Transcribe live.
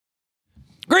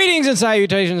Greetings and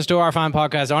salutations to our fine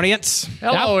podcast audience.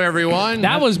 Hello, everyone.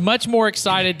 That was much more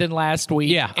excited than last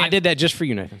week. Yeah, I did that just for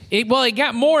you, Nathan. It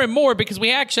got more and more because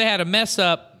we actually had a mess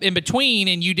up in between,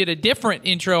 and you did a different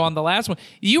intro on the last one.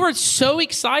 You were so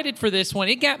excited for this one.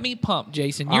 It got me pumped,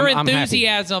 Jason. Your I'm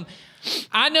enthusiasm.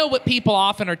 I know what people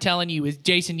often are telling you is,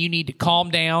 Jason, you need to calm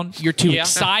down. You're too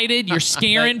excited. You're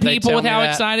scaring They people tell with me how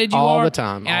that excited you all are. the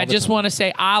time, And all I the just time. want to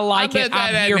say, I like I bet it. that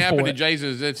I'm hadn't here happened for to it.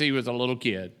 Jason since he was a little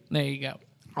kid. There you go.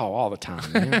 Oh, all the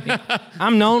time, man.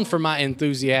 I'm known for my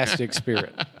enthusiastic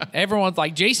spirit. Everyone's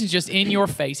like, Jason's just in your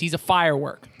face. He's a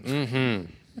firework.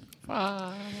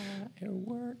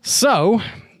 So,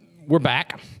 we're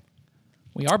back.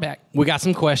 We are back. We got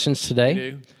some questions today.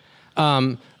 Dude.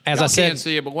 As Y'all I said, can't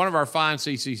see it, but one of our fine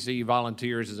CCC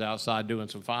volunteers is outside doing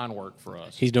some fine work for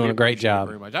us. He's doing We a great appreciate it job.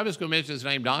 Very much. I'm just going to mention his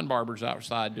name. Don Barber's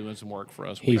outside doing some work for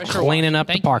us. he's Pressure cleaning up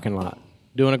the Thank you. parking lot.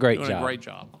 Doing a great doing job. a great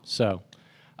job. So,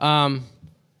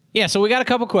 yeah, so we got a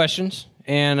couple questions,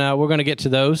 and we're going to get to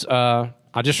those. I'll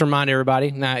just remind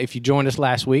everybody, now, if you joined us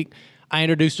last week, I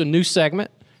introduced a new segment.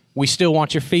 We still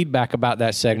want your feedback about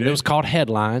that segment. It was called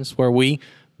Headlines, where we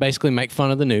basically make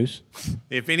fun of the news.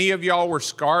 If any of y'all were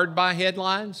scarred by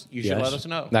headlines, you should Yes. let us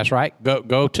know. That's right.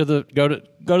 Go to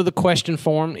the question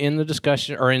form in the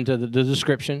discussion or into the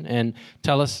description and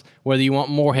tell us whether you want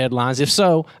more headlines. If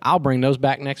so, I'll bring those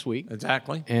back next week.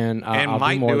 Exactly. And I'll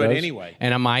might do more do of it those. anyway.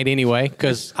 And I might anyway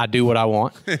because I do what I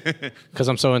want because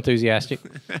I'm so enthusiastic.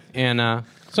 And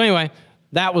so anyway,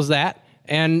 that was that.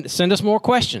 And send us more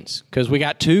questions because we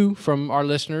got two from our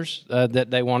listeners that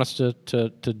they want us to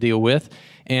deal with.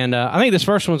 And I think this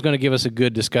first one's going to give us a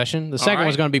good discussion. The second right.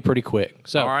 one's going to be pretty quick.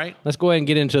 So All right. let's go ahead and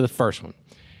get into the first one.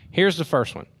 Here's the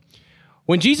first one.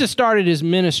 When Jesus started his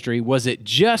ministry, was it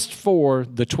just for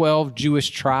the 12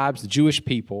 Jewish tribes, the Jewish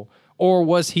people, or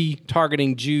was he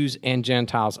targeting Jews and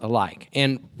Gentiles alike?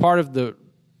 And part of the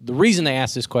reason they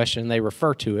asked this question, they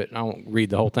refer to it, and I won't read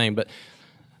the whole thing, but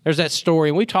there's that story,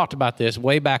 and we talked about this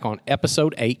way back on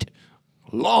episode 8,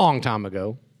 a long time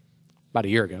ago, about a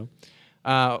year ago,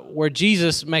 where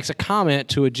Jesus makes a comment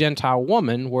to a Gentile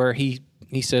woman where he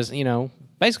says,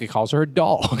 basically calls her a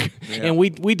dog. Yeah. And we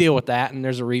deal with that, and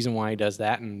there's a reason why he does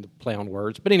that and the play on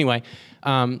words. But anyway,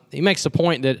 he makes the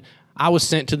point that I was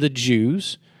sent to the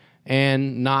Jews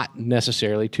and not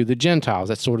necessarily to the Gentiles.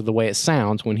 That's sort of the way it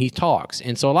sounds when he talks.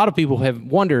 And so a lot of people have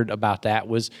wondered about that.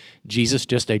 Was Jesus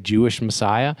just a Jewish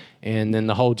Messiah, and then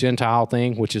the whole Gentile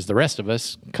thing, which is the rest of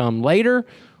us, come later?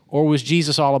 Or was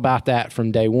Jesus all about that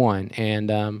from day one?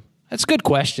 And that's a good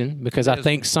question because I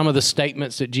think some of the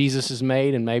statements that Jesus has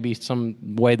made and maybe some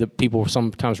way that people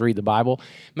sometimes read the Bible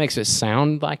makes it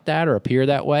sound like that or appear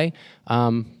that way.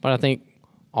 But I think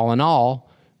all in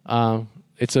all,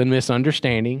 it's a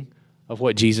misunderstanding of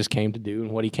what Jesus came to do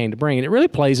and what he came to bring. And it really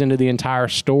plays into the entire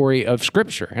story of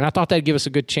Scripture. And I thought that'd give us a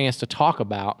good chance to talk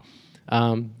about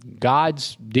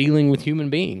God's dealing with human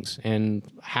beings and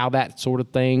how that sort of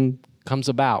thing comes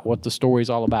about, what the story's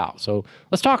all about. So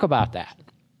let's talk about that.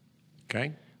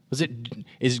 Okay.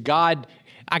 Is God,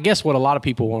 I guess what a lot of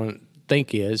people want to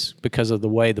think is, because of the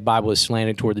way the Bible is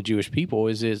slanted toward the Jewish people,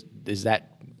 is that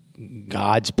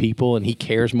God's people and he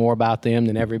cares more about them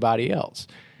than everybody else?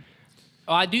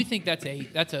 Well, I do think that's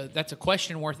a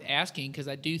question worth asking because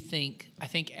I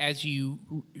think as you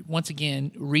once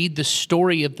again read the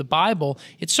story of the Bible,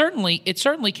 it certainly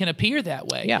can appear that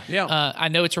way. Yeah. Yeah. I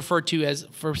know it's referred to as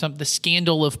the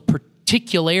scandal of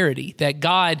particularity, that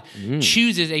God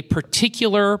chooses a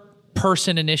particular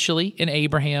person initially in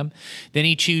Abraham. Then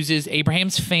he chooses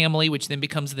Abraham's family, which then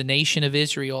becomes the nation of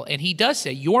Israel. And he does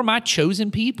say, you're my chosen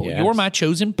people. Yes. You're my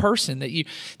chosen person,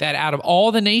 that out of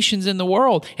all the nations in the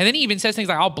world. And then he even says things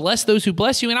like, I'll bless those who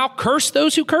bless you and I'll curse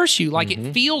those who curse you. Like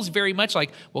it feels very much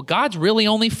like, well, God's really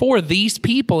only for these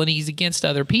people and he's against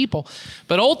other people.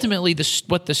 But ultimately,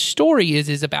 what the story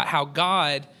is about how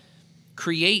God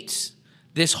creates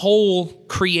this whole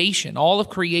creation, all of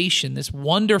creation, this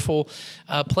wonderful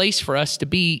place for us to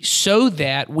be so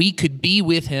that we could be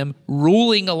with him,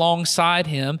 ruling alongside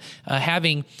him,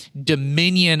 having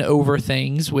dominion over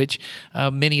things, which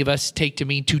many of us take to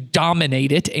mean to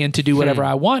dominate it and to do whatever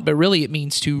I want, but really it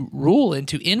means to rule and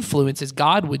to influence as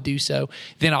God would do so.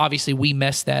 Then obviously we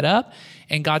mess that up.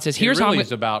 And God says, here's it really how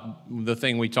is about the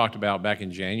thing we talked about back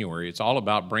in January. It's all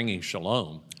about bringing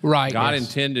shalom. Right. God Yes.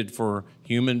 intended for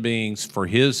human beings, for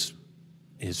his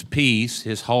peace,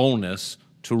 his wholeness,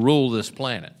 to rule this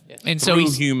planet. And so through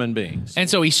he's human beings. And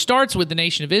so he starts with the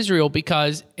nation of Israel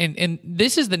because, and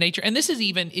this is the nature, and this is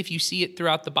even if you see it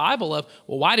throughout the Bible of,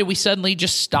 well, why did we suddenly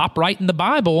just stop writing the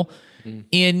Bible?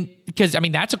 Because, I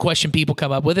mean, that's a question people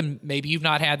come up with, and maybe you've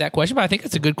not had that question, but I think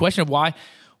it's a good question of why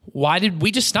why did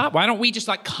we just stop? Why don't we just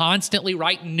like constantly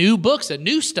write new books and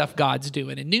new stuff God's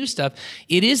doing and new stuff?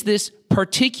 It is this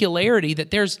particularity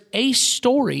that there's a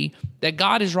story that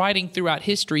God is writing throughout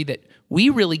history that we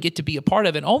really get to be a part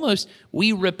of, and almost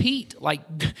we repeat like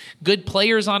good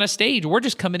players on a stage. We're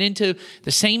just coming into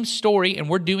the same story and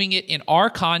we're doing it in our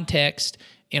context,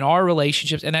 in our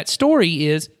relationships. And that story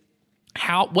is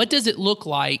what does it look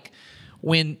like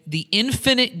when the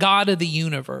infinite God of the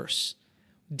universe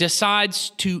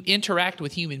decides to interact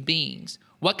with human beings?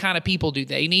 What kind of people do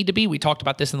they need to be? We talked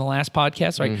about this in the last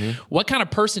podcast, right? Mm-hmm. What kind of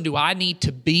person do I need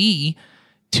to be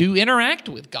to interact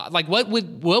with God? Like what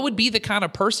would be the kind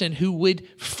of person who would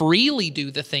freely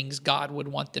do the things God would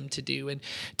want them to do and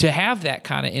to have that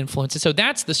kind of influence? And so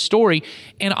that's the story.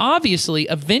 And obviously,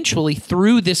 eventually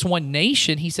through this one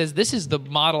nation, he says, this is the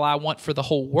model I want for the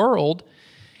whole world.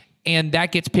 And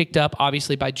that gets picked up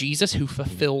obviously by Jesus, who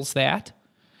fulfills that.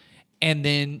 And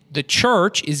then the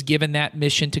church is given that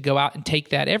mission to go out and take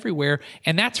that everywhere.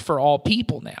 And that's for all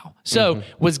people now. So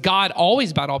was God always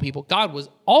about all people? God was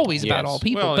always about all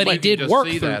people, well, but he did work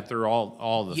see through that through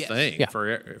all the things Yeah.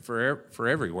 for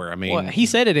everywhere. I mean, Well, he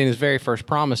said it in his very first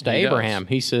promise to He Abraham. does.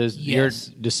 He says, Yes.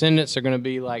 your descendants are going to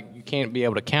be like, you can't be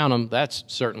able to count them. That's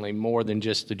certainly more than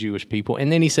just the Jewish people.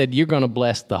 And then he said, you're going to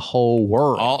bless the whole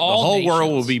world. the all whole world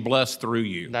nations. will be blessed through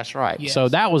you. That's right. Yes. So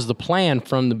that was the plan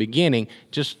from the beginning.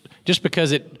 Just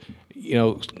because it,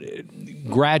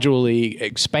 gradually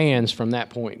expands from that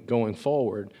point going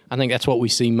forward. I think that's what we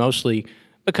see mostly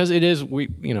because it is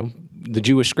the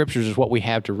Jewish scriptures is what we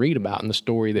have to read about in the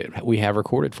story that we have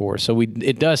recorded for us. So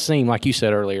it does seem, like you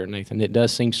said earlier, Nathan, it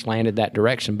does seem slanted that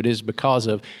direction, but it is because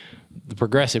of the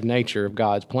progressive nature of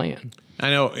God's plan. I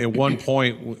know at one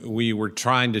point we were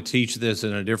trying to teach this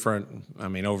in a different,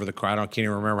 over the crowd. I can't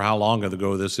even remember how long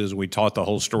ago this is. We taught the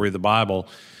whole story of the Bible.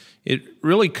 It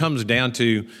really comes down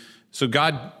to, so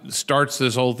God starts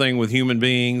this whole thing with human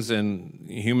beings, and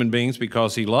human beings,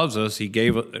 because he loves us,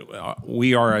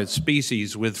 we are a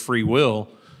species with free will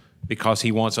because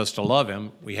he wants us to love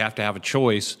him. We have to have a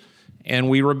choice, and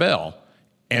we rebel.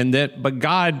 But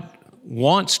God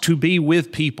wants to be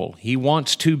with people. He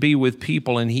wants to be with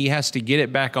people, and he has to get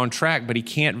it back on track, but he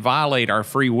can't violate our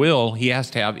free will. He has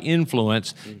to have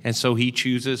influence, and so he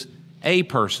chooses a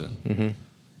person. Mm-hmm.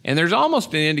 And there's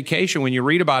almost an indication when you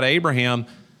read about Abraham,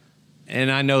 and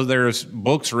I know there's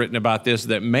books written about this,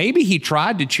 that maybe he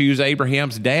tried to choose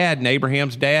Abraham's dad, and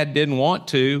Abraham's dad didn't want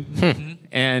to.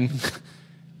 And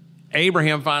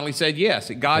Abraham finally said yes.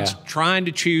 God's trying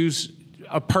to choose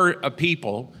a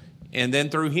people, and then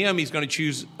through him, he's going to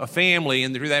choose a family,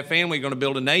 and through that family, he's going to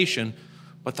build a nation.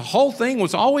 But the whole thing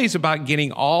was always about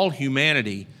getting all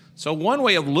humanity. So one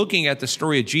way of looking at the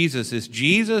story of Jesus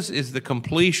is the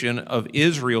completion of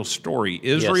Israel's story.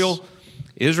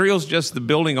 Israel's just the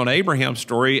building on Abraham's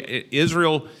story.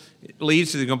 Israel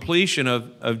leads to the completion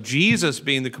of Jesus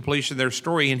being the completion of their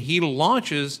story, and he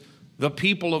launches the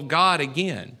people of God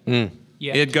again.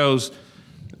 Yeah. It goes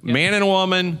man and a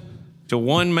woman to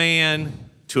one man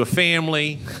to a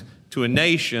family to a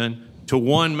nation to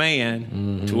one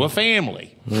man to a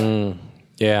family.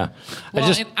 Yeah. Well,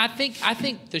 and I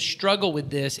think the struggle with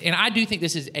this, and I do think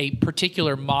this is a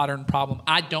particular modern problem.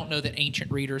 I don't know that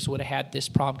ancient readers would have had this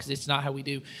problem because it's not how we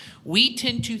do. We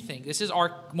tend to think, this is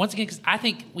once again, because I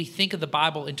think we think of the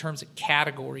Bible in terms of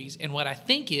categories. And what I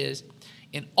think is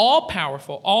an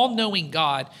all-powerful, all-knowing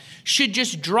God should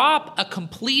just drop a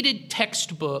completed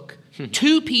textbook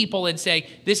to people and say,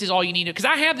 this is all you need to, because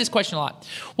I have this question a lot.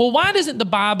 Well, why doesn't the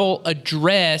Bible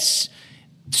address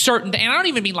certain, and I don't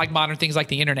even mean like modern things like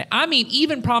the internet. I mean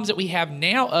even problems that we have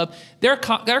now of there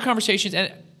are conversations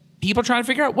and people trying to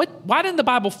figure out why didn't the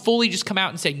Bible fully just come out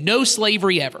and say no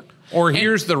slavery ever? Or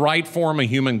here's the right form of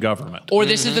human government. Or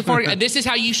this is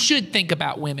how you should think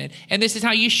about women, and this is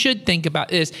how you should think about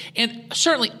this. And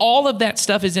certainly all of that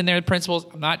stuff is in there, the principles.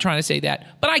 I'm not trying to say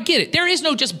that, but I get it. There is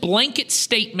no just blanket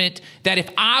statement that if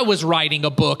I was writing a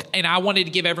book and I wanted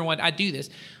to give everyone, I'd do this.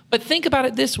 But think about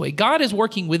it this way. God is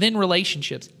working within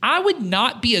relationships. I would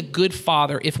not be a good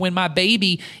father if when my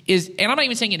baby is, and I'm not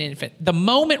even saying an infant, the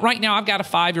moment right now I've got a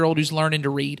 5-year-old who's learning to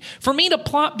read, for me to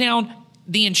plop down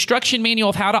the instruction manual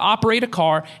of how to operate a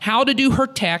car, how to do her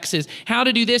taxes, how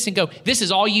to do this and go, this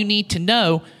is all you need to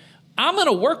know. I'm going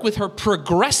to work with her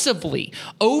progressively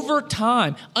over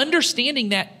time, understanding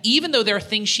that even though there are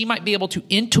things she might be able to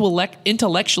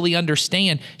intellectually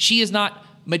understand, she is not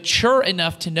mature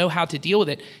enough to know how to deal with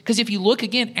it. Because if you look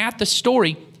again at the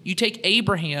story, you take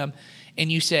Abraham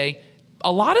and you say,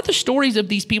 a lot of the stories of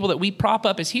these people that we prop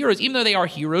up as heroes, even though they are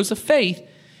heroes of faith,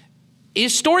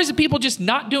 is stories of people just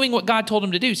not doing what God told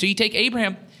them to do. So you take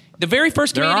Abraham, The very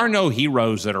first There command. are no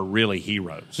heroes that are really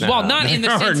heroes. Well, not in the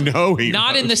There sense, are no heroes.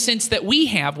 not in the sense that we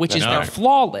have, which is No. they're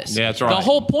flawless. Yeah, that's right. The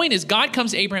whole point is God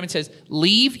comes to Abraham and says,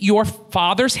 "Leave your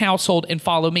father's household and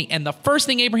follow me." And the first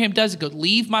thing Abraham does is go,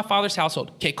 "Leave my father's household."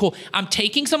 Okay, cool. I'm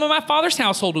taking some of my father's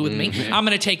household with me. I'm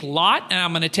going to take Lot, and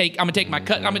I'm going to take my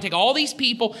cut. I'm going to take all these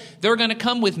people. They're going to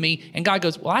come with me. And God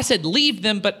goes, "Well, I said leave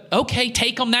them, but okay,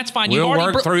 take them. That's fine. We'll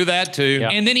already work through that too.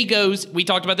 And then he goes, we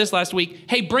talked about this last week,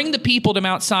 "Hey, bring the people to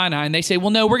Mount Sinai." And they say,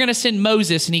 "Well, no, we're going to send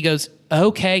Moses." And he goes,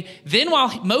 "Okay." Then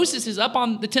while Moses is up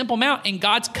on the Temple Mount and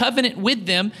God's covenant with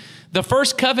them, the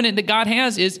first covenant that God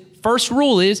has is, first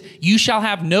rule is, "You shall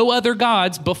have no other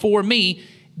gods before me."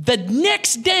 The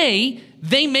next day,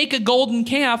 they make a golden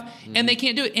calf and they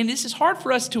can't do it. And this is hard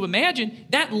for us to imagine.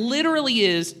 That literally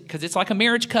is, because it's like a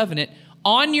marriage covenant,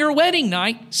 on your wedding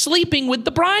night, sleeping with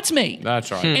the bridesmaid.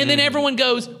 That's right. And then everyone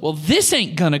goes, "Well, this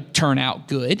ain't going to turn out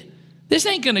good. This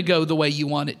ain't going to go the way you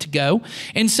want it to go."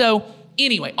 And so,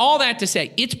 anyway, all that to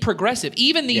say, it's progressive.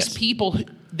 Even these Yes. people,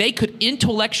 they could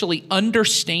intellectually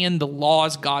understand the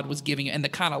laws God was giving and the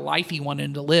kind of life he wanted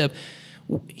them to live.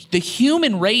 The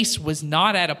human race was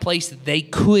not at a place that they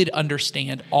could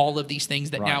understand all of these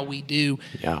things that now we do.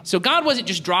 Yeah. So God wasn't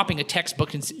just dropping a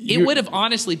textbook. And it would have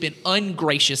honestly been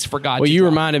ungracious for God Well, to you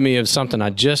drop. reminded me of something I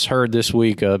just heard this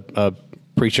week. A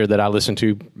preacher that I listen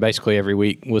to basically every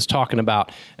week was talking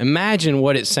about, imagine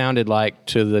what it sounded like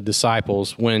to the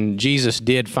disciples when Jesus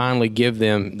did finally give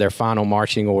them their final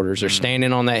marching orders. They're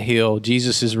standing on that hill.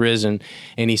 Jesus is risen.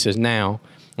 And he says, "Now,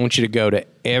 I want you to go to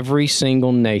every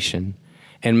single nation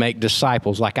and make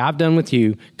disciples like I've done with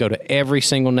you. Go to every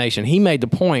single nation." He made the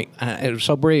point, it was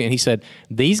so brilliant. He said,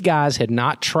 these guys had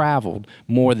not traveled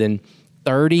more than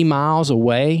 30 miles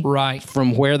away Right.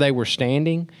 from where they were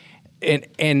standing.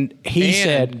 And he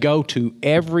said, go to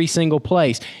every single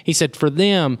place. He said, for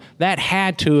them, that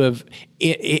had to have,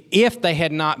 if they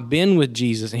had not been with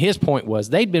Jesus, and his point was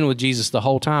they'd been with Jesus the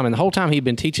whole time. And the whole time he'd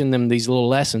been teaching them these little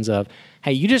lessons of,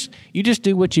 hey, you just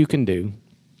do what you can do.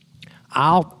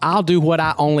 I'll do what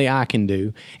I can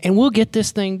do, and we'll get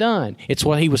this thing done. It's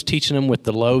what he was teaching them with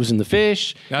the loaves and the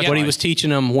fish. That's what he right. was teaching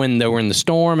them when they were in the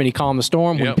storm, and he calmed the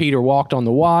storm. When Yep. Peter walked on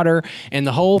the water, and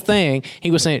the whole thing, he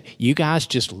was saying, you guys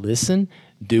just listen,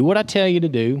 do what I tell you to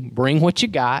do, bring what you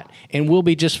got, and we'll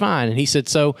be just fine. And he said,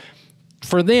 so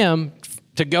for them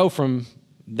to go from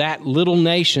that little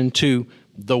nation to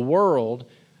the world,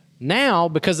 now,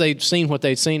 because they'd seen what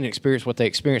they'd seen and experienced what they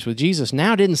experienced with Jesus,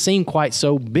 now it didn't seem quite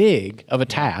so big of a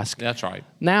task. That's right.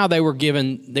 Now they were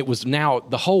given, it was now,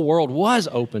 the whole world was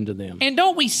open to them. And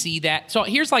don't we see that? So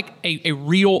here's like a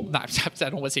real, I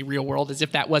don't want to say real world as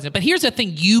if that wasn't, but here's the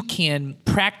thing you can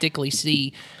practically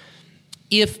see.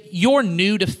 If you're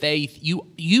new to faith,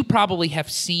 you probably have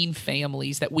seen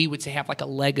families that we would say have like a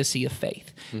legacy of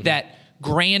faith, that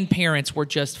grandparents were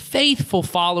just faithful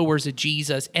followers of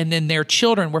Jesus, and then their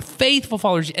children were faithful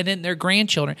followers, and then their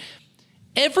grandchildren.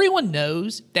 Everyone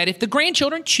knows that if the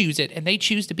grandchildren choose it and they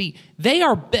choose to be, they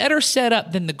are better set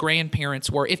up than the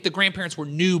grandparents were if the grandparents were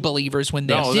new believers when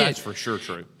they No, did. that's for sure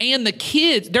true. And the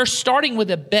kids, they're starting with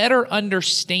a better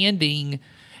understanding.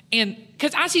 And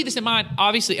because I see this in mine,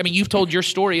 obviously, I mean, you've told your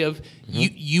story of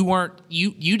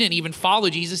you didn't even follow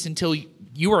Jesus until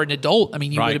you were an adult. I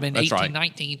mean, you Right, would have been that's 18, right.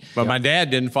 19. But my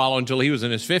dad didn't follow until he was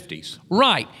in his 50s.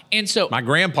 Right. And so My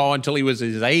grandpa until he was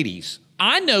in his 80s.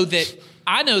 I know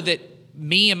that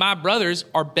me and my brothers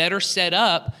are better set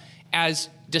up as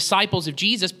disciples of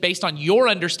Jesus based on your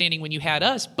understanding when you had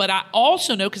us. But I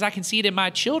also know, because I can see it in my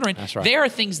children, That's right. there are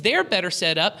things they're better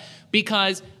set up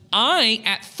because I,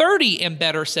 at 30, am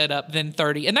better set up than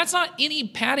 30. And that's not any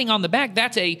patting on the back.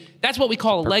 That's what we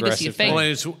call a legacy of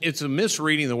Progressive faith. Well, it's a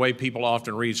misreading the way people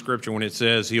often read Scripture when it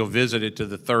says he'll visit it to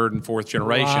the third and fourth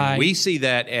generation. Right. We see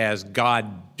that as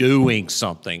God doing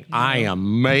something. I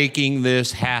am making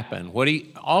this happen.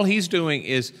 All he's doing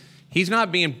is he's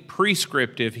not being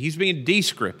prescriptive, he's being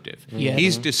descriptive. Yes.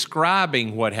 He's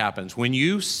describing what happens. When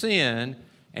you sin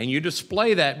and you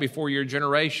display that before your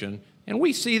generation, and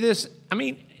we see this, I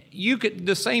mean,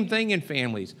 the same thing in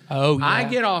families. Oh, yeah. I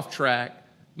get off track.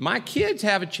 My kids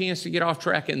have a chance to get off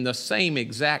track in the same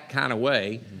exact kind of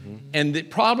way, and it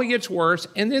probably gets worse.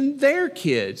 And then their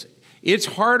kids, it's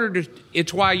harder to.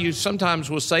 It's why you sometimes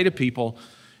will say to people,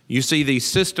 You see these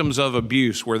systems of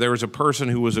abuse where there was a person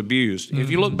who was abused. If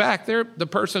you look back there, the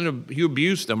person who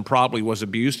abused them probably was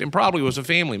abused and probably was a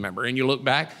family member. And you look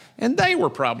back and they were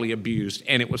probably abused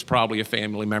and it was probably a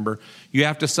family member. You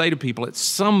have to say to people that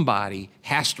somebody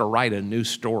has to write a new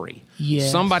story. Yes.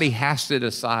 Somebody has to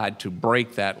decide to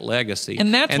break that legacy.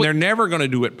 And they're never going to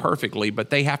do it perfectly, but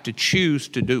they have to choose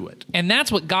to do it. And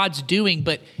that's what God's doing,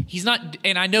 but he's not,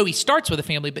 and I know he starts with a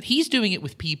family, but he's doing it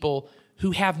with people who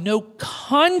have no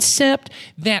concept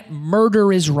that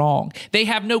murder is wrong. They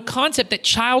have no concept that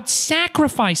child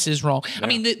sacrifice is wrong. Yeah. I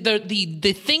mean,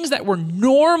 the things that were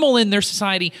normal in their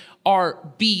society are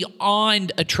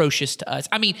beyond atrocious to us.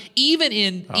 I mean, even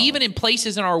in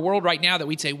places in our world right now that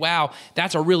we'd say, wow,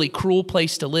 that's a really cruel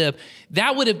place to live,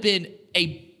 that would have been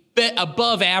a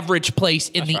above average place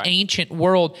in the ancient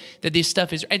world that this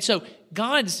stuff is. And so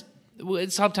God's,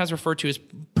 it's sometimes referred to as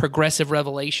progressive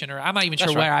revelation, or I'm not even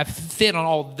sure where I fit on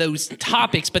all those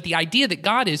topics, but the idea that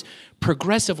God is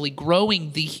progressively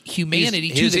growing the humanity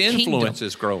to the kingdom. His influence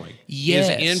is growing. Yes.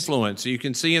 His influence. You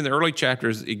can see in the early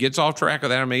chapters, it gets off track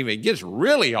with Adam and Eve. It gets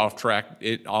really off track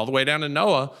all the way down to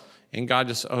Noah. And God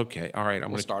just, okay, all right,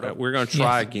 we're going to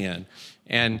try again.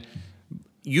 And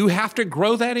you have to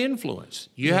grow that influence.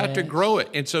 You have to grow it.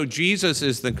 And so Jesus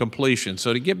is the completion.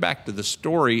 So to get back to the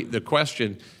story, the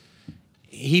question,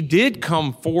 he did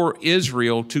come for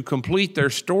Israel to complete their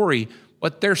story,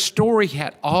 but their story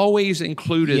had always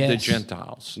included the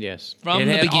Gentiles. Yes. From the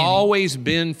beginning. It had always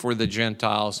been for the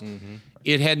Gentiles. Mm-hmm.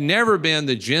 It had never been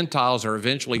the Gentiles are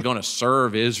eventually going to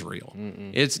serve Israel.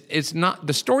 Mm-mm. It's not,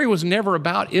 the story was never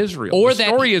about Israel. The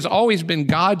story has always been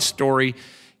God's story,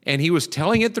 and he was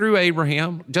telling it through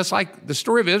Abraham, just like the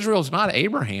story of Israel is not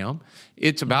Abraham.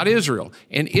 It's about Israel.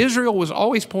 And Israel was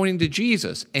always pointing to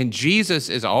Jesus, and Jesus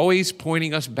is always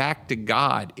pointing us back to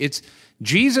God.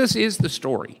 Jesus is the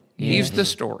story. He's the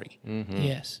story. Mm-hmm.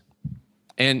 Yes.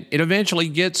 And it eventually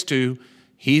gets to,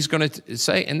 he's going to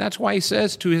say, and that's why he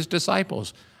says to his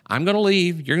disciples, I'm going to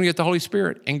leave, you're going to get the Holy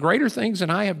Spirit, and greater things than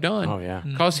I have done. Oh, yeah.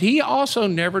 Because he also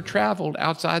never traveled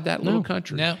outside that little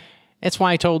country. No. That's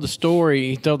why he told the story.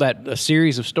 He told a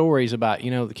series of stories about,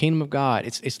 the kingdom of God.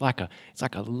 It's like a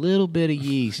little bit of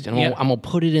yeast, and I'm gonna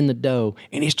put it in the dough,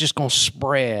 and it's just gonna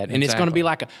spread, and it's gonna be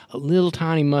like a little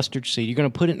tiny mustard seed. You're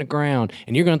gonna put it in the ground,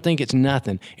 and you're gonna think it's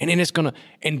nothing, and then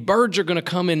and birds are gonna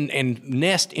come in and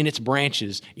nest in its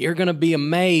branches. You're gonna be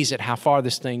amazed at how far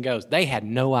this thing goes. They had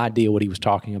no idea what he was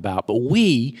talking about, but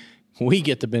we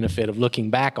get the benefit of looking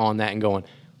back on that and going,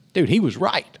 dude, he was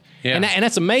right. Yeah. And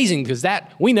that's amazing because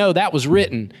we know that was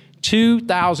written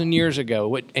 2,000 years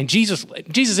ago. And Jesus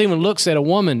even looks at a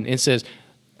woman and says,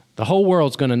 the whole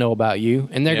world's going to know about you,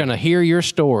 and they're going to hear your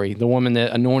story, the woman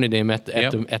that anointed him at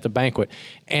the banquet.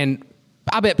 And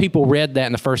I bet people read that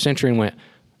in the first century and went,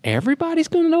 everybody's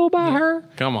going to know about her?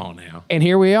 Come on now. And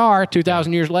here we are,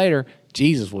 2,000 years later.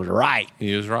 Jesus was right.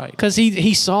 He was right. Because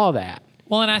he saw that.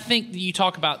 Well, and I think you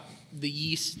talk about the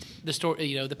yeast, the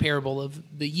story, the parable of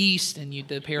the yeast, and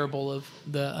the parable of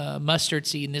the mustard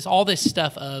seed, and all this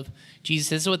stuff of Jesus.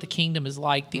 This is what the kingdom is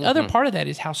like. The other part of that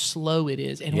is how slow it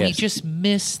is, and we just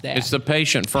miss that. It's the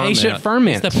patient ferment. It's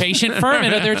the patient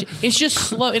ferment. It's just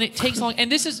slow, and it takes long.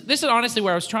 And this is honestly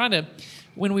where I was trying to.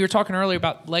 When we were talking earlier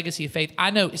about legacy of faith,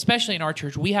 I know, especially in our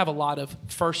church, we have a lot of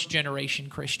first-generation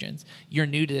Christians. You're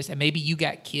new to this, and maybe you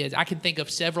got kids. I can think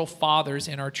of several fathers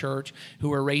in our church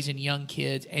who are raising young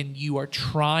kids, and you are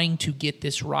trying to get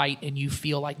this right, and you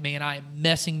feel like, man, I am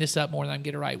messing this up more than I'm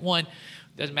getting it right. One,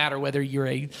 doesn't matter whether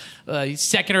you're a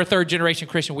second or third-generation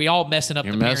Christian. We all messing up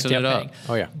the parenting thing.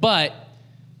 Oh, yeah. But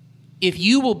if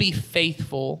you will be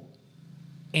faithful,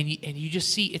 and you just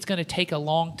see it's going to take a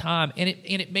long time, and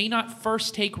it may not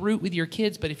first take root with your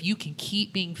kids, but if you can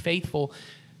keep being faithful,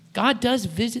 God does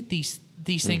visit these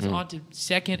things onto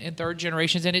second and third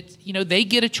generations, and it's they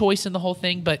get a choice in the whole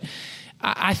thing. But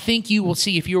I think you will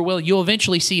see, if you're willing, you'll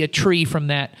eventually see a tree from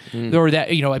that, or that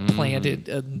a planted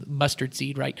a mustard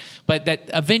seed, right? But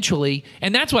that eventually,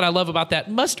 and that's what I love about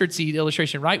that mustard seed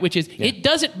illustration, right? Which is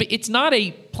it's not a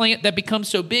plant that becomes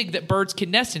so big that birds can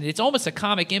nest in it. It's almost a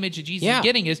comic image that Jesus is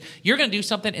getting is you're going to do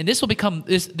something, and this will become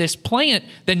this plant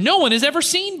that no one has ever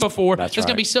seen before. It's going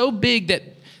to be so big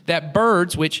that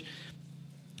birds, which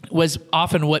was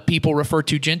often what people refer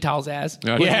to Gentiles as.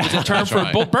 It was a term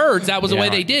for birds. That was the way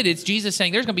they did. It's Jesus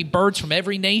saying there's going to be birds from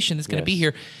every nation that's going to be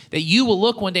here, that you will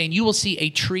look one day and you will see a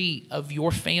tree of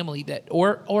your family that,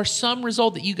 or some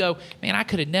result that you go, man, I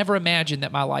could have never imagined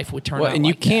that my life would turn out and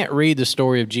like you can't read the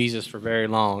story of Jesus for very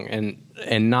long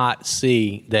and not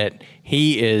see that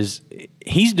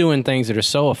he's doing things that are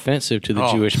so offensive to the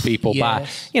Jewish people by,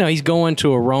 he's going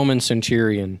to a Roman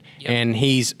centurion and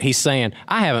he's saying,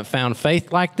 I haven't found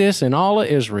faith like this in all of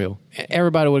Israel.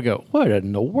 Everybody would go, what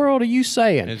in the world are you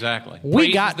saying? Exactly.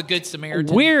 We got the Good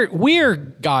Samaritan. We're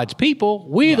God's people.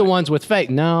 We're the ones with faith.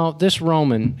 No, this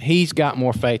Roman, he's got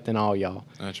more faith than all y'all.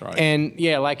 That's right. And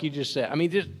like you just said, I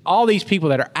mean, just all these people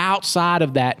that are outside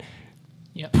of that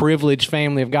privileged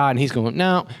family of God, and he's going,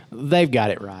 no, they've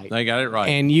got it right. They got it right.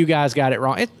 And you guys got it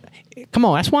wrong. Come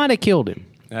on, that's why they killed him.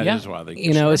 That is why they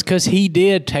killed him. It's because he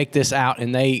did take this out,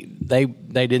 and they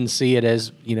didn't see it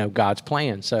as, God's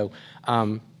plan. So,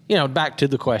 back to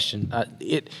the question.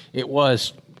 It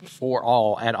was for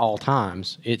all at all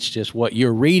times. It's just what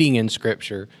you're reading in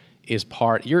Scripture is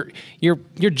part. You're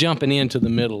jumping into the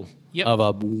middle of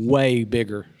a way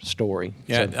bigger story.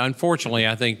 Yeah, so, unfortunately,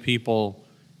 I think people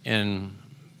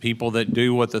that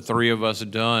do what the three of us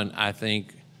have done, I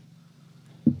think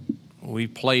we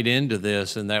played into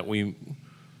this, and that we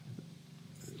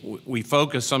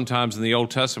focus sometimes in the Old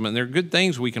Testament. There are good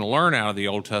things we can learn out of the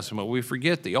Old Testament. We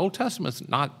forget the Old Testament's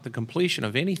not the completion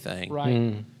of anything. Right.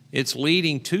 Mm. It's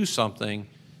leading to something.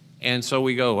 And so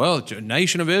we go, well, it's a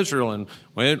nation of Israel, and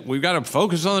we've got to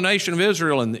focus on the nation of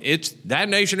Israel, and it's that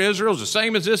nation of Israel is the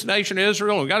same as this nation of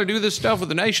Israel, and we've got to do this stuff with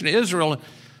the nation of Israel.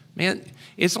 Man,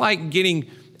 it's like getting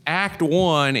Act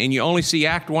 1, and you only see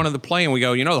Act 1 of the play, and we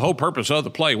go, the whole purpose of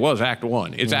the play was Act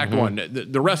 1. It's Act 1.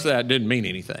 The rest of that didn't mean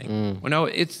anything. Well, no,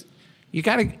 it's you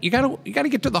got to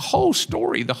get to the whole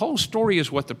story. The whole story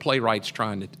is what the playwright's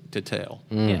trying to tell.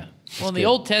 Yeah. Well, in the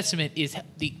Old Testament is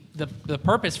the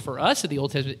purpose for us of the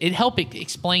Old Testament. It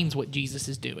explains what Jesus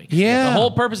is doing. Yeah. The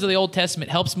whole purpose of the Old Testament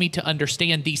helps me to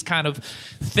understand these kind of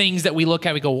things that we look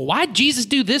at. We go, well, why did Jesus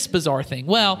do this bizarre thing?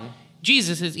 Well.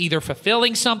 Jesus is either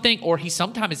fulfilling something, or he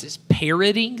sometimes is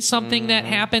parroting something that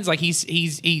happens, like he's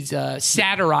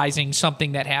satirizing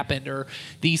something that happened, or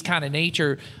these kind of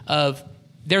nature of.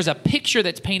 There's a picture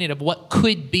that's painted of what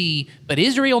could be, but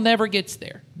Israel never gets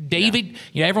there. David,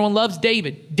 everyone loves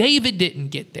David. David didn't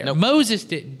get there. Nope. Moses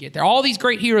didn't get there. All these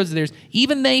great heroes of theirs,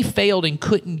 even they failed and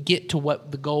couldn't get to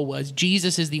what the goal was.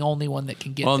 Jesus is the only one that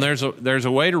can get there. Well, there's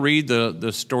a way to read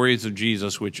the stories of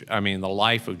Jesus, the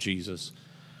life of Jesus.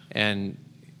 And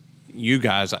you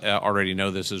guys already know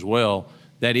this as well.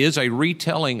 That is a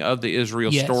retelling of the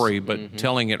Israel story, but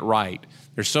telling it right.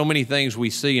 There's so many things we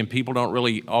see, and people don't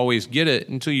really always get it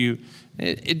until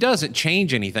it doesn't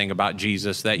change anything about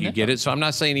Jesus that you get it. So I'm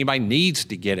not saying anybody needs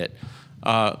to get it.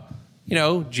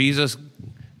 Jesus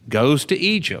goes to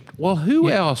Egypt. Well, who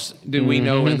else do we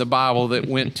know in the Bible that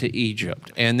went to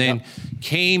Egypt and then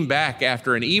came back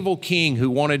after an evil king who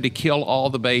wanted to kill all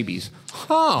the babies?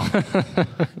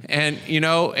 And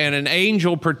an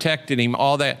angel protected him,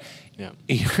 all that.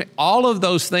 All of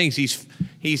those things,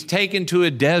 he's taken to a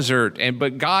desert,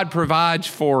 but God provides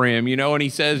for him, and he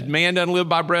says, man doesn't live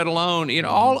by bread alone.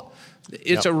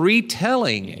 It's a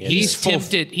retelling. He's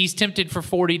tempted for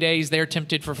 40 days. They're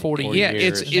tempted for 40 years. Yeah,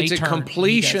 it's a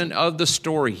completion of the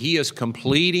story. He is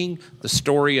completing the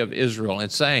story of Israel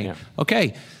and saying,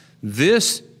 okay,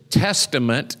 this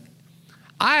testament,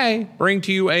 I bring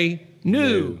to you a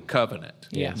new covenant.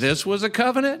 Yes. This was a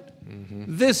covenant.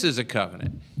 This is a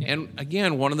covenant. And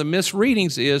again, one of the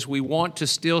misreadings is we want to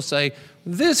still say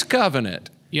this covenant.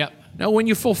 Yep. Now, when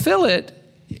you fulfill it,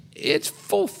 it's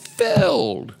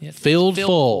fulfilled. Filled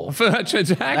full. That's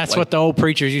exactly. That's what the old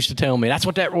preachers used to tell me. That's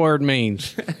what that word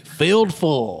means. Filled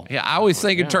full. Yeah, I always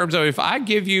think in terms of if I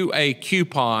give you a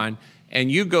coupon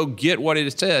and you go get what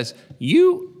it says,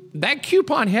 that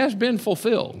coupon has been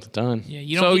fulfilled. It's done. Yeah,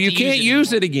 you can't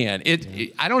use it again.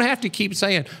 I don't have to keep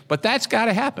saying, but that's got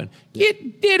to happen.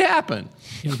 It did happen.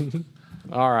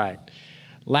 All right.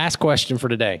 Last question for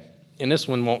today. And this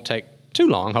one won't take too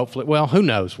long, hopefully. Well, who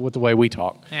knows with the way we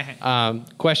talk.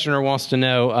 Questioner wants to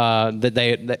know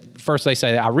first they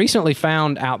say, I recently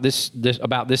found out this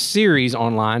about this series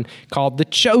online called The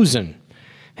Chosen.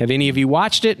 Have any of you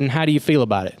watched it, and how do you feel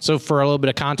about it? So for a little bit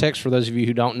of context, for those of you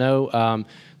who don't know,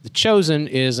 The Chosen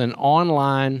is an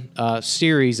online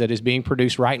series that is being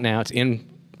produced right now.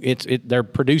 They're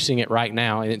producing it right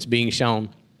now, and it's being shown.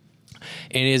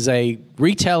 And is a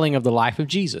retelling of the life of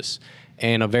Jesus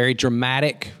in a very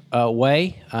dramatic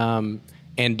way,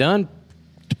 and done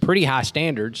to pretty high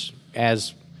standards,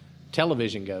 as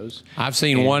television goes. I've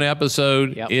seen one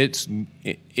episode. Yep.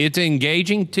 It's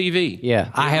engaging TV. Yeah,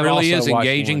 I have It really also is watched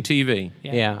engaging one. TV.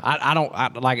 Yeah, I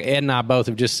like Ed and I both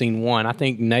have just seen one. I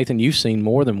think, Nathan, you've seen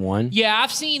more than one. Yeah,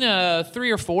 I've seen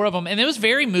 3 or 4 of them, and it was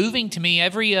very moving to me.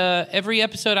 Every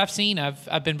episode I've seen,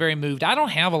 I've been very moved. I don't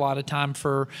have a lot of time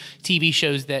for TV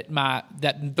shows that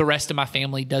the rest of my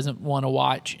family doesn't want to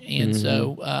watch, and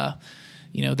so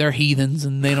they're heathens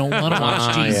and they don't want to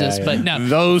watch Jesus. yeah. But no,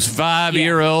 Those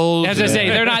 5-year-olds. as I say,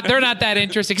 they're not that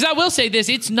interested. Because I will say this: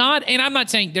 it's not, and I'm not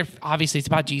saying obviously it's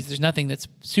about Jesus. There's nothing that's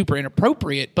super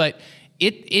inappropriate, but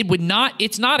it would not.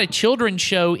 It's not a children's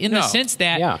show in the sense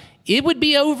that it would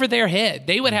be over their head.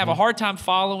 They would have a hard time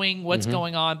following what's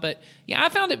going on. But yeah, I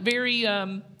found it very,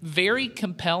 very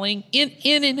compelling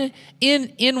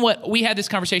in what we had this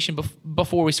conversation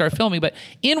before we started filming, but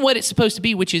in what it's supposed to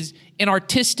be, which is an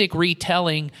artistic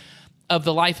retelling of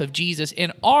the life of Jesus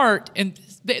and art. And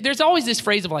there's always this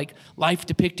phrase of like life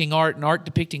depicting art and art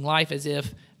depicting life, as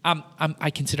if I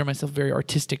consider myself a very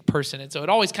artistic person. And so it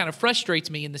always kind of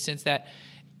frustrates me in the sense that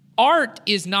art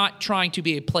is not trying to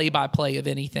be a play-by-play of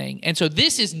anything. And so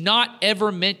this is not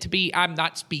ever meant to be, I'm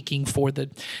not speaking for the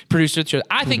producer of the show.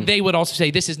 I think they would also say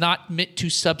this is not meant to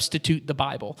substitute the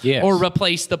Bible or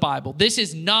replace the Bible. This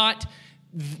is not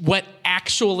what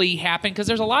actually happened, because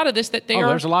there's a lot of this that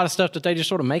there's a lot of stuff that they just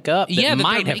sort of make up that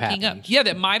might have happened. Yeah,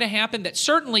 that might have happened, that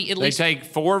certainly at least... They take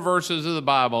 4 verses of the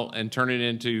Bible and turn it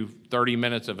into 30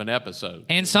 minutes of an episode.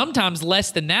 And sometimes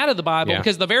less than that of the Bible,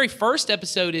 because the very first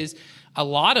episode is a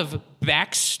lot of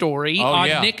backstory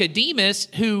on Nicodemus,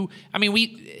 who, I mean,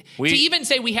 we to even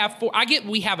say we have 4,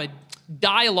 we have a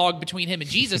dialogue between him and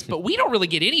Jesus, but we don't really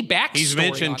get any backstory. He's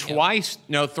mentioned twice,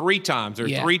 3 times. There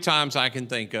are 3 times I can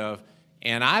think of.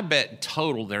 And I bet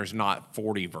total there's not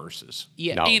 40 verses.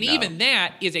 Yeah, even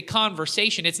that is a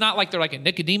conversation. It's not like they're like,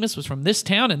 Nicodemus was from this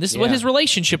town, and this is what his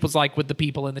relationship was like with the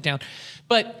people in the town.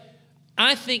 But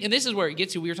I think, and this is where it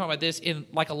gets to, we were talking about this in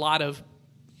like a lot of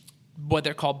what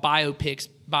they're called biopics,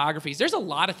 biographies. There's a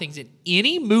lot of things in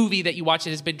any movie that you watch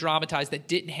that has been dramatized that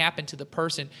didn't happen to the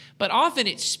person, but often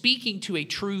it's speaking to a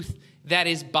truth that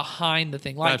is behind the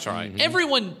thing. Like, that's right.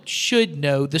 Everyone should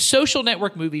know the Social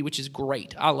Network movie, which is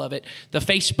great. I love it. The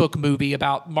Facebook movie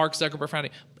about Mark Zuckerberg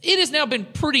founding. It has now been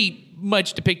pretty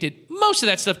much depicted. Most of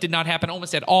that stuff did not happen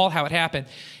almost at all how it happened.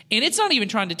 And it's not even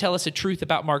trying to tell us a truth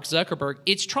about Mark Zuckerberg.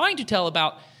 It's trying to tell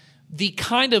about the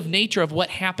kind of nature of what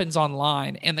happens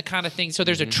online and the kind of thing. So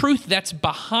there's a truth that's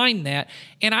behind that.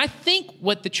 And I think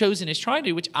what The Chosen is trying to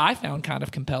do, which I found kind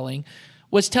of compelling,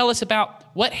 was tell us about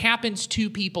what happens to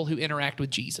people who interact with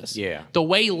Jesus. Yeah. The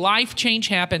way life change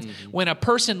happens when a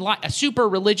person, like a super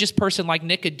religious person like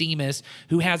Nicodemus,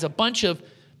 who has a bunch of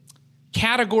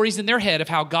categories in their head of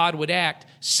how God would act,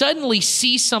 suddenly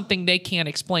sees something they can't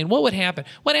explain. What would happen?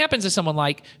 What happens to someone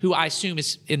like, who I assume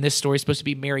is in this story supposed to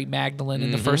be Mary Magdalene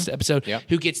in the first episode,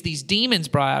 who gets these demons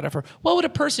brought out of her? What would a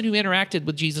person who interacted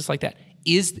with Jesus like that?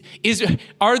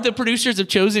 Are the producers of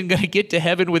Chosen going to get to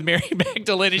heaven with Mary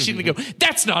Magdalene and she's going to go,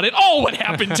 that's not at all what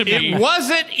happened to me? It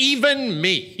wasn't even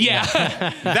me. Yeah.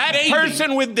 That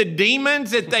person with the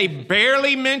demons that they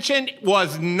barely mentioned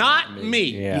was not me.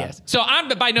 Yeah. Yes. So I'm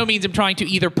by no means am trying to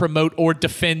either promote or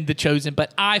defend The Chosen,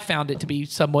 but I found it to be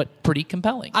somewhat pretty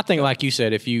compelling. I think, like you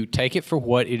said, if you take it for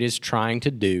what it is trying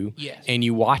to do and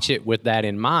you watch it with that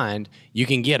in mind, you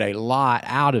can get a lot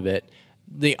out of it.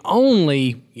 The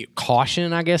only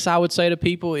caution, I guess I would say to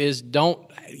people, is don't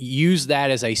use that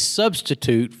as a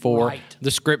substitute for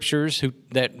the scriptures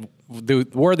that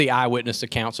were the eyewitness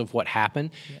accounts of what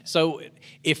happened. Yeah. So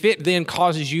if it then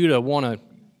causes you to want to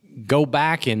go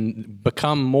back and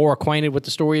become more acquainted with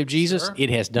the story of Jesus, it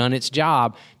has done its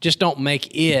job. Just don't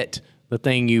make it the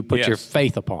thing you put your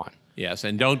faith upon. Yes,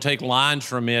 and don't take lines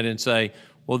from it and say,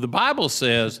 well, the Bible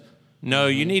says... No,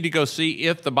 you need to go see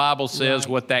if the Bible says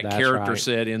what that character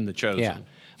said in The Chosen. Yeah,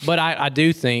 but I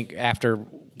do think after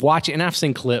watching, and I've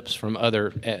seen clips from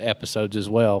other episodes as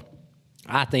well,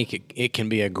 I think it can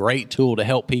be a great tool to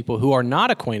help people who are not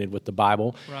acquainted with the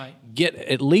Bible get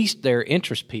at least their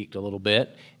interest piqued a little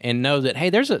bit and know that, hey,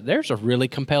 there's a really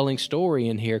compelling story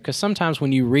in here. Because sometimes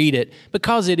when you read it,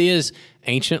 because it is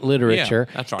ancient literature,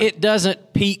 it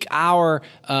doesn't pique our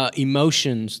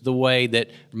emotions the way that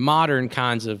modern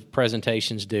kinds of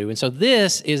presentations do. And so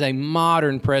this is a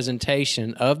modern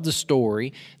presentation of the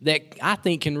story that I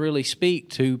think can really speak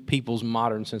to people's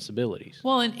modern sensibilities.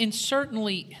 Well, and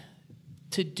certainly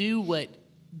to do what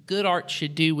good art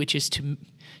should do, which is to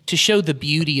show the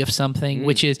beauty of something,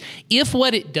 which is, if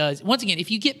what it does, once again,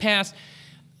 if you get past,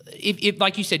 if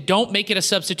like you said, don't make it a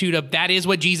substitute of that is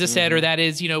what Jesus said, or that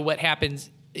is, what happens,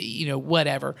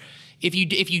 whatever. if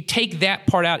you take that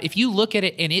part out, if you look at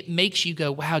it and it makes you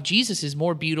go, wow, Jesus is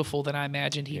more beautiful than I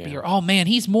imagined he'd be, or oh man,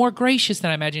 he's more gracious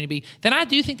than I imagined he'd be, then I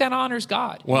do think that honors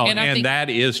God. Well, and and that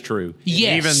is true.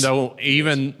 Yes.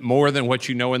 Even more than what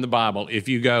you know in the Bible, if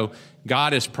you go,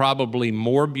 God is probably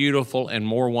more beautiful and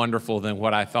more wonderful than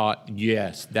what I thought.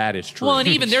 Yes, that is true. Well, and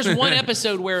even there's one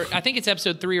episode where I think it's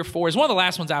episode 3 or 4. It's one of the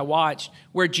last ones I watched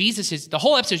where the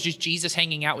whole episode is just Jesus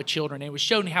hanging out with children. And it was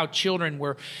shown how children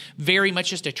were very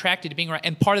much just attracted to being around.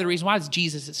 And part of the reason why is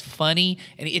Jesus is funny.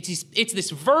 And it's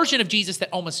this version of Jesus that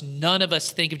almost none of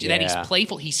us think of. That he's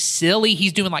playful, he's silly,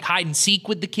 he's doing like hide and seek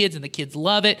with the kids and the kids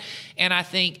love it. And I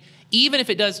think even if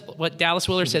it does what Dallas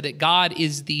Willard said, that God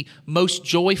is the most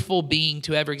joyful being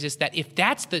to ever exist, that if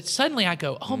that's suddenly I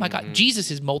go, oh my God, Jesus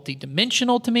is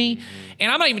multidimensional to me. And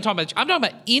I'm not even talking about, I'm talking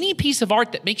about any piece of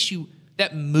art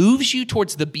that moves you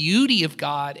towards the beauty of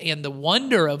God and the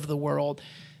wonder of the world.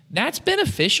 That's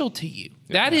beneficial to you.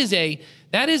 That is,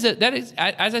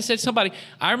 as I said to somebody,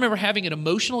 I remember having an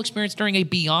emotional experience during a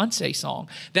Beyonce song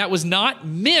that was not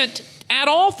meant at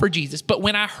all for Jesus. But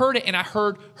when I heard it and I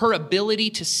heard her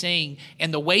ability to sing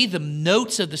and the way the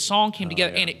notes of the song came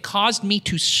together and it caused me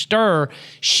to stir,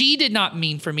 she did not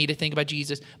mean for me to think about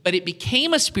Jesus, but it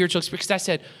became a spiritual experience because I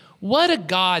said, what a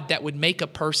God that would make a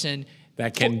person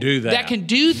that can do that. That can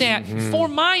do that for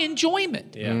my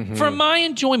enjoyment. For my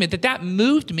enjoyment, that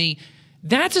moved me.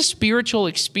 That's a spiritual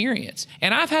experience.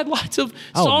 And I've had lots of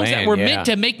songs that were meant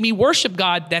to make me worship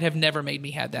God that have never made me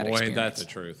have that experience. Boy, that's the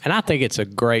truth. And I think it's a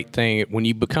great thing when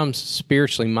you become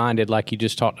spiritually minded, like you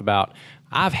just talked about.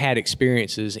 I've had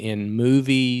experiences in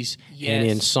movies and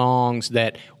in songs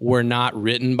that were not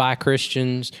written by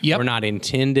Christians, were not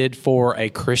intended for a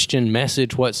Christian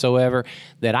message whatsoever,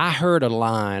 that I heard a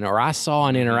line or I saw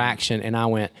an interaction and I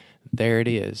went, there it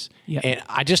is. Yep. And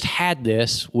I just had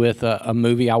this with a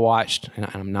movie I watched, and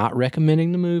I'm not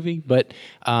recommending the movie, but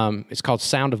it's called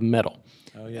Sound of Metal.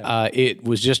 Oh, yeah. It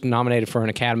was just nominated for an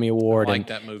Academy Award. I like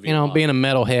that movie. Being a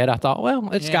metalhead, I thought, well,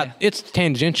 it's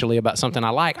tangentially about something I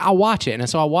like. I'll watch it. And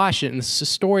so I watched it, and it's the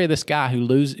story of this guy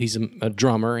he's a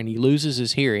drummer, and he loses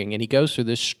his hearing, and he goes through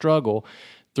this struggle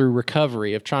through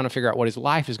recovery of trying to figure out what his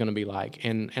life is going to be like.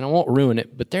 And I won't ruin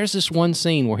it, but there's this one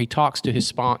scene where he talks to his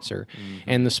sponsor,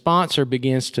 and the sponsor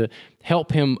begins to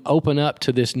help him open up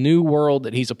to this new world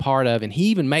that he's a part of. And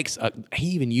he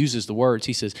even uses the words.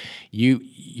 He says,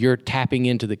 you're tapping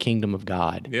into the kingdom of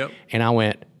God. Yep. And I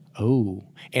went, oh.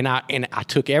 And I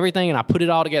took everything and I put it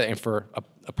all together. And for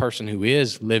a person who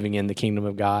is living in the kingdom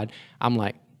of God, I'm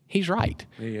like, he's right.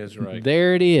 He is right.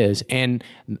 There it is. And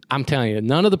I'm telling you,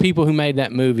 none of the people who made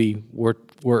that movie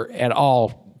were at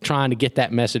all trying to get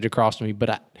that message across to me,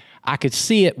 but I could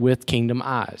see it with kingdom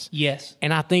eyes. Yes.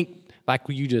 And I think, like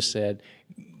you just said,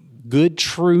 good,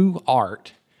 true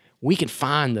art, we can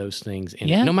find those things in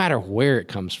it, no matter where it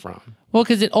comes from. Well,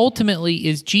 because it ultimately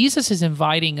is, Jesus is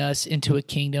inviting us into a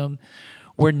kingdom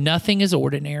where nothing is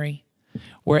ordinary,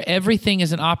 where everything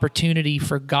is an opportunity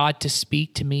for God to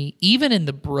speak to me, even in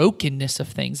the brokenness of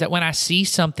things, that when I see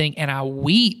something and I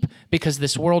weep because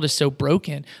this world is so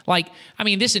broken. Like, I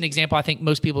mean, this is an example I think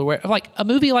most people are aware of, like a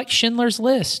movie like Schindler's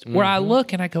List, where I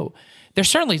look and I go, there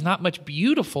certainly is not much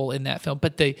beautiful in that film,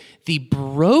 but the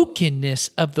brokenness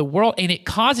of the world, and it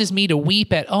causes me to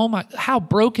weep at, oh my, how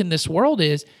broken this world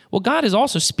is. Well, God is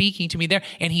also speaking to me there,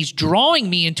 and he's drawing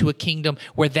me into a kingdom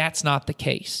where that's not the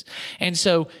case. And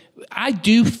so I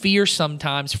do fear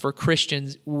sometimes for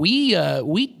Christians, we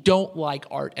don't like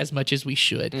art as much as we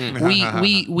should.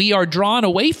 We are drawn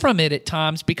away from it at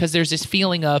times because there's this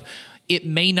feeling of it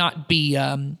may not be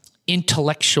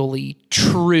intellectually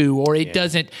true, or it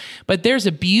doesn't. But there's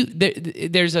a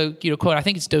there's a quote. I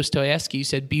think it's Dostoevsky who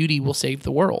said, "Beauty will save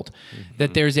the world."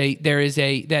 That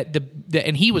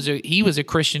and he was a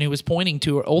Christian who was pointing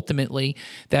to ultimately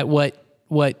that what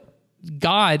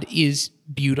God is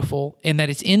beautiful, and that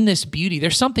it's in this beauty.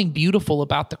 There's something beautiful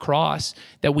about the cross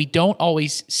that we don't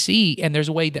always see, and there's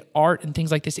a way that art and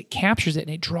things like this, it captures it and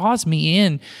it draws me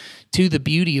in to the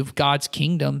beauty of God's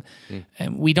kingdom.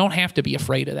 And we don't have to be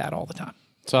afraid of that all the time.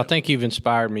 So I think you've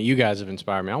inspired me. You guys have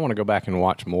inspired me. I want to go back and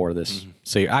watch more of this.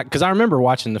 See, because I remember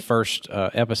watching the first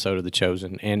episode of The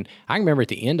Chosen, and I remember at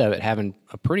the end of it having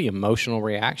a pretty emotional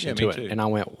reaction to it. Too. And I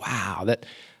went, wow, that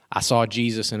I saw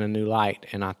Jesus in a new light,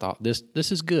 and I thought, this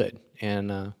is good.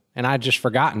 And I'd just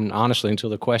forgotten, honestly, until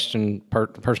the person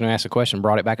who asked the question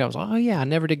brought it back up. I was like, oh, yeah, I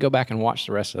never did go back and watch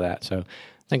the rest of that. So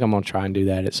I think I'm going to try and do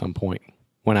that at some point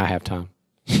when I have time.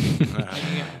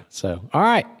 So, all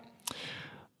right.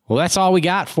 Well, that's all we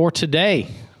got for today.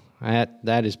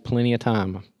 That is plenty of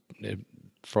time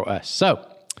for us. So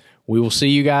We will see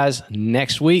you guys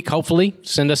next week. Hopefully,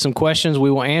 send us some questions. We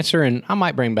will answer, and I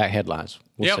might bring back headlines.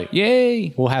 We'll see.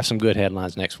 Yay. We'll have some good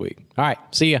headlines next week. All right.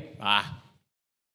 See ya. Bye.